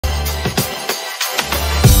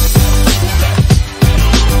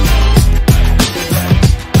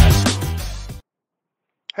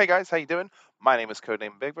Hey guys, how you doing? My name is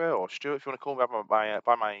Codenamebigbear, or Stuart, if you want to call me by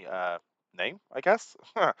my name, I guess.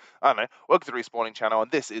 I don't know. Welcome to the Respawning channel, and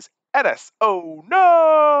this is NS. Oh no!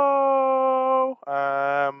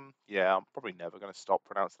 Yeah, I'm probably never going to stop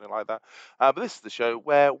pronouncing it like that. But this is the show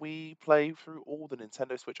where we play through all the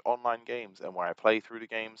Nintendo Switch online games, and where I play through the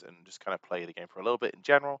games and just kind of play the game for a little bit in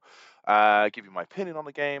general. Give you my opinion on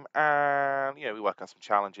the game, and we work out some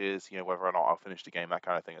challenges, whether or not I'll finish the game, that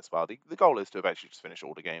kind of thing as well. The goal is to eventually just finish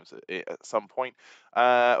all the games at some point.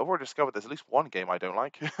 I've already discovered there's at least one game I don't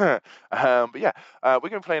like. But yeah, we're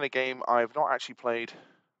going to play in a game I've not actually played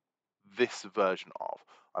this version of.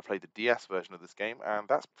 I played the DS version of this game, and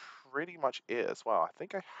that's pretty much it as well. I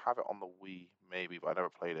think I have it on the Wii, maybe, but I never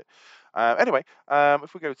played it. Anyway,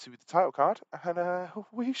 if we go to the title card, and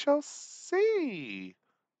we shall see.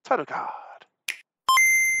 Title card.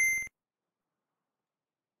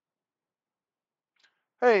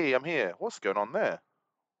 Hey, I'm here. What's going on there?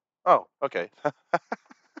 Oh, okay.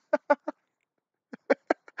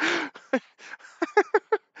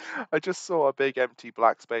 I just saw a big empty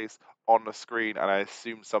black space on the screen, and I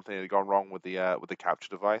assumed something had gone wrong with the capture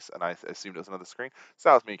device, and I assumed it was another screen. So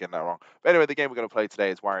that was me getting that wrong. But anyway, the game we're going to play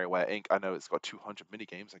today is WarioWare Inc. I know it's got 200 mini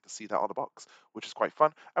games. I can see that on the box, which is quite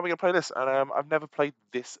fun. And we're going to play this. And I've never played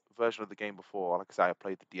this version of the game before. Like I said, I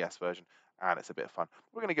played the DS version, and it's a bit of fun.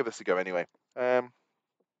 We're going to give this a go anyway. Yeah,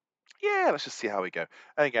 let's just see how we go.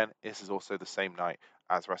 And again, this is also the same night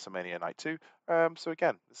as WrestleMania Night 2. So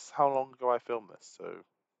again, this is how long ago I filmed this. So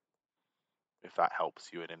if that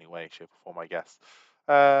helps you in any way, shape, or form, I guess.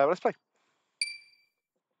 Let's play.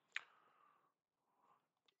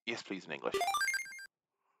 Yes, please, in English.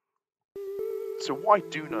 So what I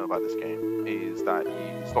do know about this game is that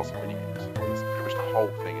it's lots of mini games. It's pretty much the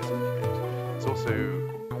whole thing is mini games. It also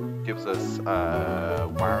gives us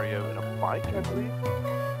Wario and a bike, I believe.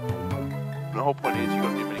 And the whole point is you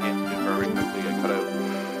got to do mini games very quickly and cut out.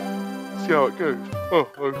 See how it goes. Oh,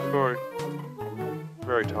 I'm sorry.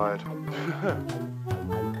 Very tired.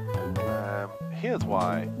 Here's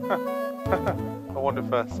why. I wonder if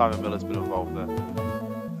Simon Miller's been involved there.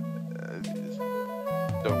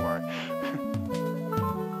 Don't worry.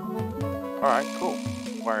 Alright, cool.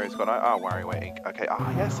 Wario's got WarioWare Inc. Okay,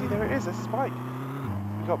 yeah, see, there it is. This is Bike.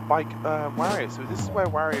 We got Bike Wario. So this is where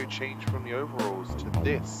Wario changed from the overalls to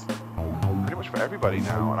this. Pretty much for everybody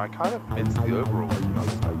now, and I kind of miss the overalls, to be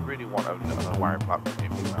honest. I really want another Wario platform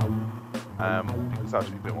game now. Because that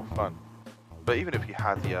would be a bit more fun. But even if he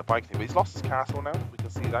had the bike thing, but he's lost his castle now. We can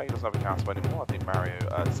see that he doesn't have a castle anymore. I think Mario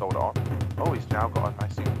sold it on. Oh, he's now got a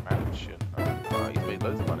nice new mansion. He's made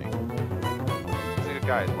loads of money. He's a good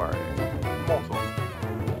guy, Mario. Mortal,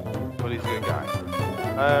 but he's a good guy.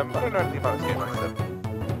 I don't know anything about this game, like I said.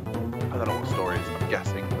 I don't know what the story is. I'm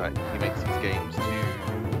guessing that he makes these games to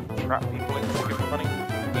trap people into giving money.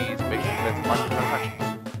 He's basically meant to microtransactions.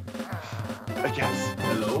 I guess.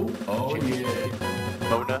 Hello? Oh, yeah.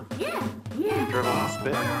 Mona. Dribble,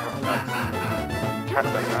 spit, nice. Cat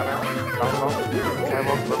banana,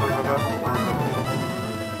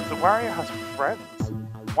 So Wario has friends.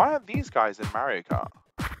 Why aren't these guys in Mario Kart?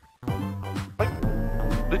 Like,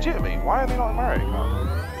 legitimately, why are they not in Mario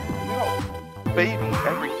Kart? They got baby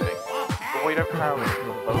everything. But we don't have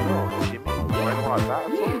Mona or Jimmy or anyone like that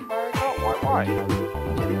at all in Mario Kart? Why? I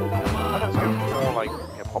know it's going to be more like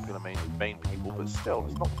popular main people, but still,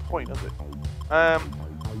 it's not the point, is it?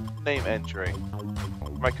 Name entry.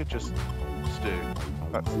 I could just do.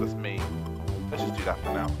 That's me. Let's just do that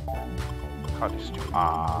for now. Can't do Stu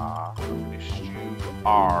R. Do Stu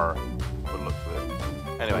R. But look for it.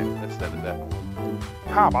 Anyway, let's end it there.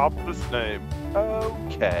 How about this name?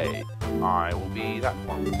 Okay. I will be that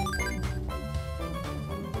one.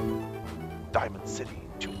 Diamond City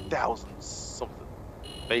 2000 something.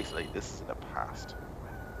 Basically, this is in the past.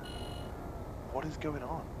 What is going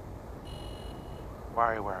on?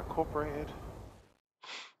 WarioWare Incorporated.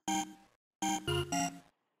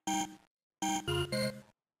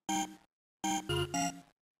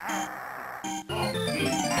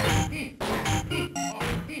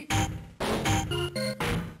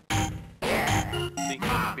 Think you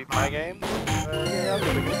can beat my games? Yeah, I'll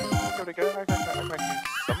give it a go. I can do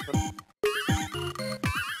something.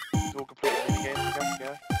 It's all complete mini games, I guess,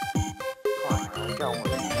 yeah. Alright, get on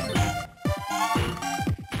with it.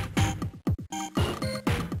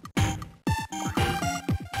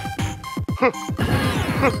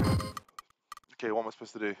 Okay, what am I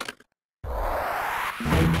supposed to do?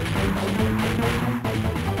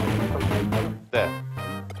 There.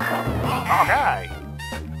 Okay!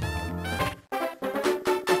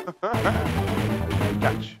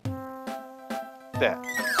 Catch. There.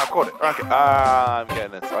 I caught it. Okay. I'm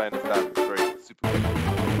getting this. I understand. It's very super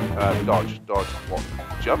quick. Dodge, what?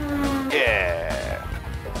 Jump? Yeah!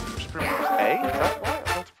 Just press A, is that right? I don't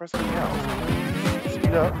have to press anything else.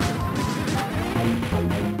 Speed up.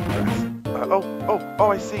 Oh,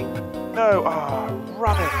 I see. No,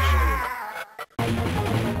 rubbish.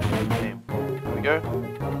 Okay, there we go.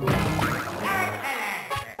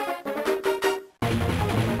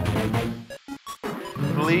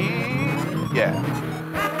 Please? Yeah.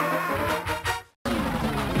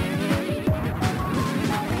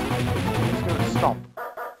 Stomp.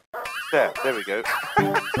 There we go.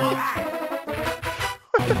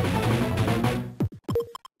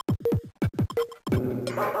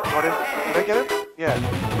 Got him? Did I get him? Yeah.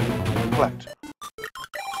 Collect.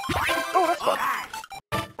 Oh, that's fun.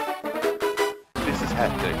 This is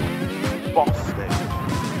hectic. Boss stage.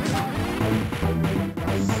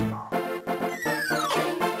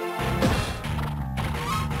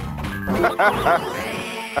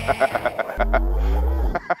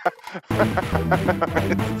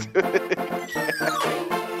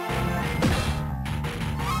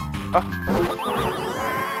 I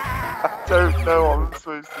don't know what I'm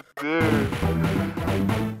supposed to do.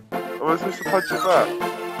 Am I supposed to punch it back?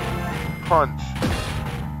 Punch.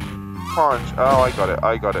 Punch. Oh, I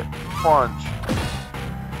got it. Punch.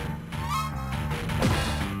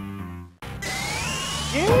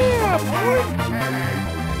 Yeah, boy!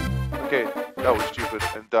 Okay, that was stupid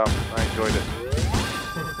and dumb. I enjoyed it.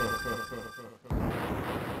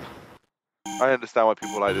 I understand why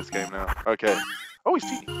people like this game now. Okay. Oh, he's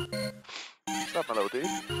teeny. What's up, my little dude?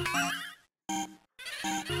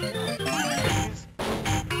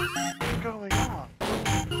 What's going on?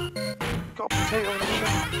 Got a potato in the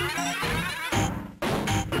shop.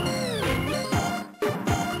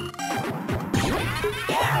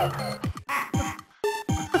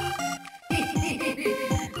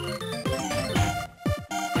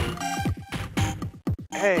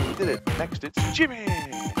 Hey, you did it. Next, it's Jimmy.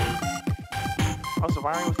 Oh, so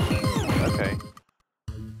Wario was easy. Okay.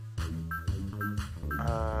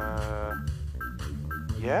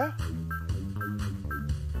 Yeah?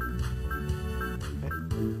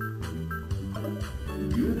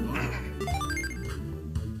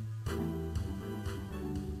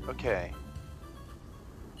 Okay.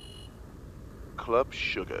 Club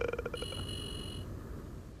Sugar.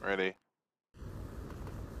 Ready?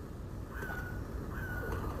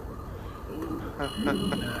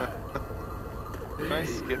 Can I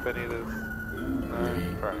skip any of this? No,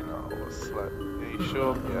 probably not. Or select. Are you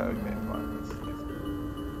sure? Yeah, okay, fine.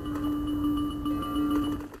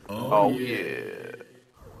 Oh yeah.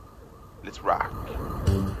 Let's rock.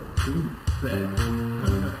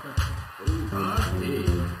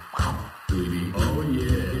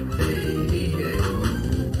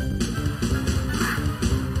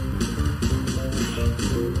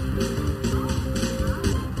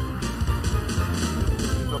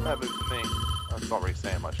 That moves to me. That's not really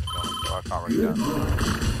saying much to be honest, so I can't really do that.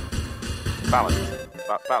 Balance.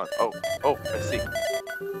 Balance. Oh, I see.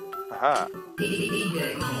 Aha.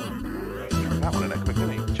 That one in there quick,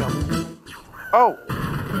 didn't he? Jump. Oh!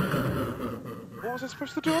 What was I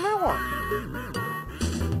supposed to do on that one?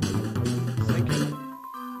 Thinking.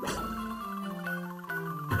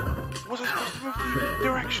 Was I supposed to move the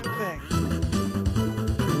direction thing?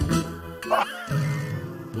 Oh.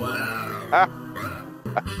 Wow. Ah.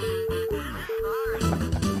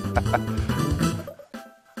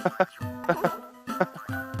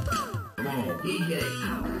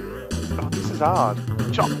 Oh, this is hard.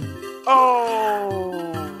 Chop.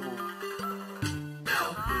 Oh!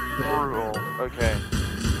 Brutal. Okay.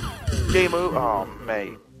 Game over. Oh,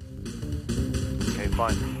 mate. Okay,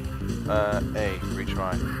 fine. A.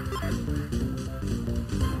 Retry.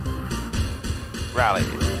 Rally.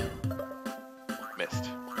 Missed.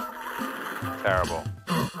 Terrible.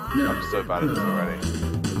 I'm so bad at this already.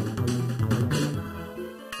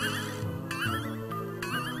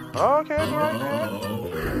 Okay, that's alright,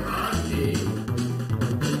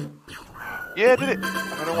 yeah, I did it! I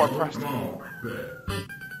don't know what I pressed.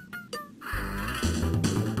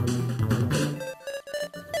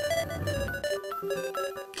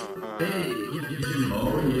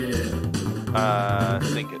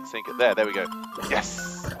 Sink it. There we go.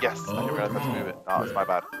 Yes! Yes! I didn't realise how to move it. Oh, that's my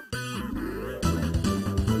bad.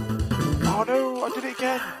 Oh no! I did it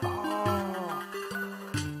again! Oh.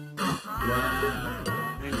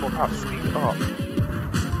 Need more power. Speed up.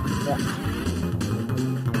 What?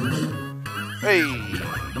 Hey!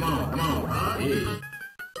 Come on. Hey.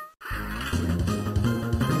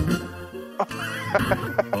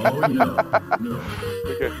 Oh no.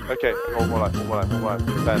 Okay. One more life.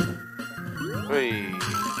 Ben. Hey.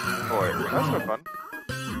 Boy, that's no fun.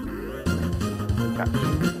 catch.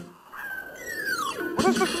 What am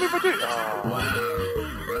I supposed to do if I do? Oh.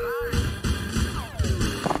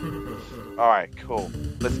 Alright, cool.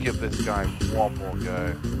 Let's give this guy one more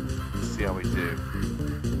go. Let's see how we do.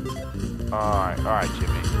 Alright,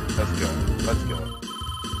 Jimmy. Let's go. Let's go.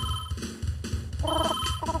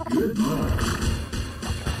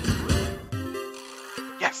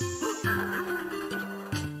 Yes!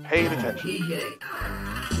 Paying attention.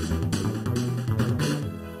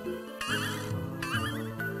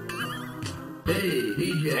 Hey,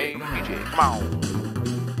 PJ, come on!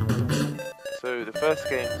 So the first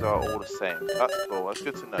games are all the same. That's cool, that's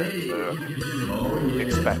good to know. So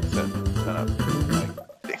expect them to turn up like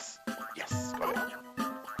this. Yes, got it.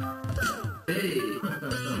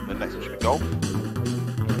 The next one should be golf.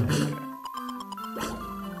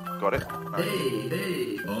 Got it. Nice.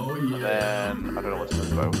 And then I don't know what's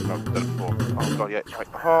next though. I've done it before. Oh god, yeah. Right.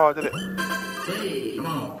 Oh, I did it.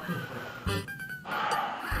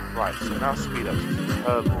 Right, so now speed up to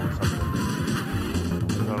curve or something.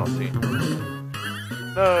 No, not seen.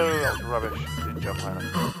 No, that was rubbish. Didn't jump high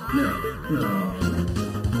enough.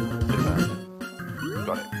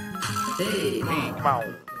 Got it. Hey, come on.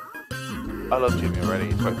 I love Jimmy already,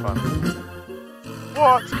 it's quite fun.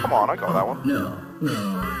 What? Come on, I got that one.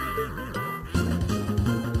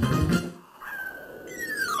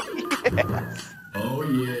 Yes. Oh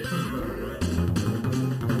yeah.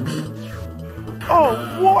 Oh,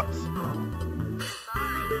 what?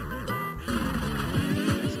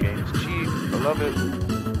 This game is cheap. I love it.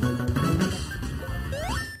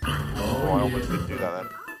 Oh, I almost didn't do that then.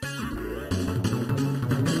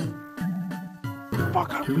 Fuck,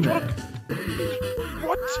 I don't look.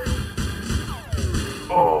 What?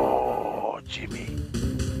 Oh, Jimmy.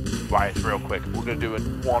 Right, real quick. We're going to do it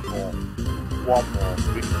one more. One more.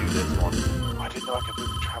 We can do this one. I didn't know I could move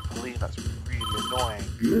the trampoline. That's really annoying.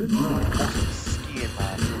 Also, the skiing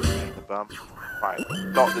man. Really the bum. Right,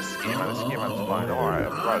 not the skiing man. The skiing man's fine. Alright,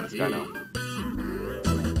 I'll try this guy now.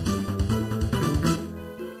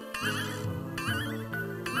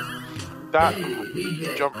 That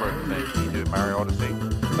jump rope thing you do in Mario Odyssey,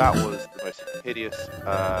 that was the most hideous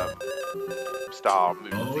star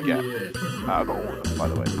move to get. I got all of them, by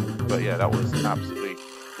the way. But yeah, that was absolutely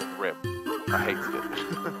grim. I hated it.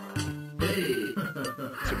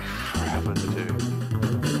 Took me forever to do.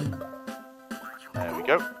 There we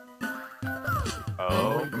go.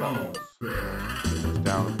 Oh, close.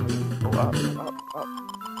 Down. Oh, up.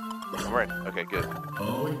 We're in. Okay, good.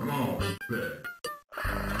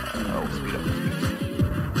 Oh, speed up.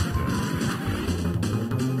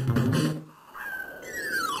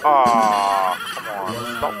 Ah, come on.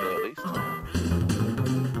 Stop there at least.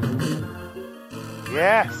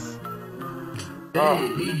 Yes! Oh.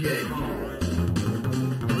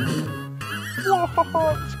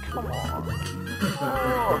 What? Come on.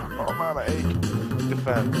 Oh man, I ache.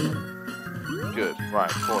 Defend. Good.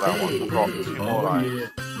 Right, for that one. I've got 2 more lines.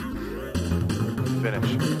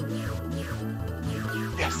 Finish.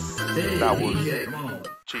 Yes! That was...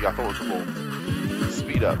 Gee, I thought it was a ball.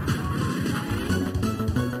 Speed up.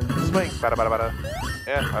 Swing. Bada, bada, bada.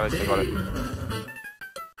 Yeah, I think I got it.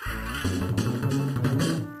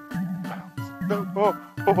 No.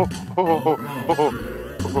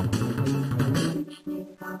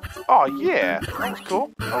 Oh, yeah. That was cool.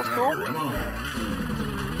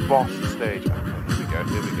 Boss stage. Okay,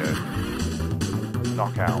 here we go.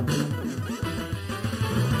 Knockout.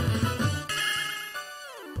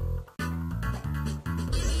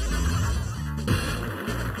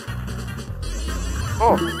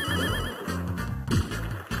 Oh!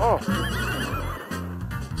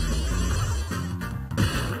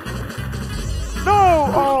 No!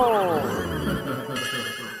 Oh!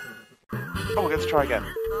 Oh, let's try again.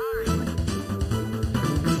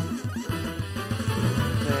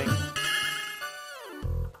 Dang.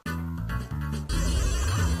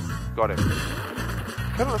 Got it.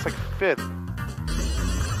 Kind of looks like Finn.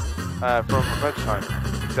 From Red Time.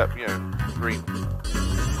 Except, you know, green.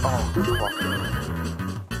 Oh, fuck.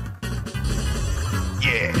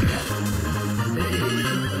 Yeah!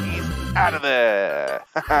 He's out of there!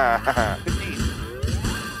 15.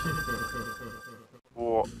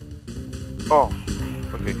 What? Oh,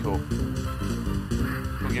 okay, cool.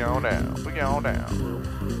 Boogie on down. Boogie.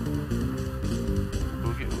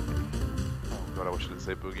 Oh god, I wish I didn't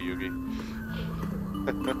say boogie oogie.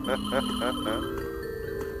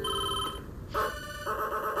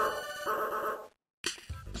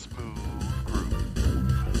 Smooth groove.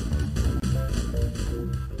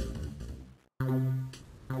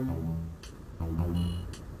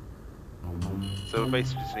 So we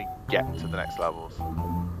basically just need to get to the next levels.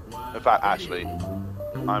 In fact, actually,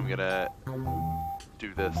 I'm gonna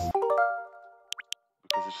do this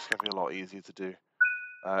because it's just going to be a lot easier to do.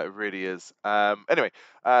 It really is. Anyway,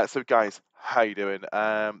 so guys, how you doing?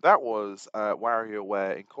 That was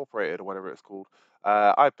WarioWare Incorporated or whatever it's called.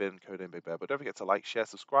 I've been Codenamebigbear, but don't forget to like, share,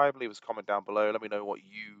 subscribe, leave us a comment down below. Let me know what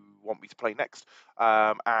you want me to play next,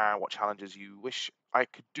 and what challenges you wish I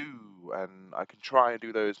could do, and I can try and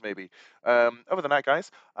do those maybe. Other than that,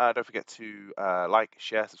 guys, don't forget to like,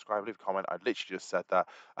 share, subscribe, leave a comment. I literally just said that.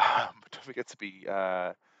 But don't forget to be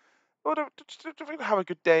well, don't have a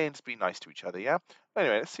good day and just be nice to each other, yeah?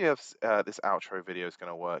 Anyway, let's see if this outro video is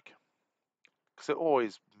going to work. Because it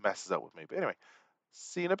always messes up with me. But anyway,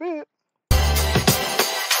 see you in a bit.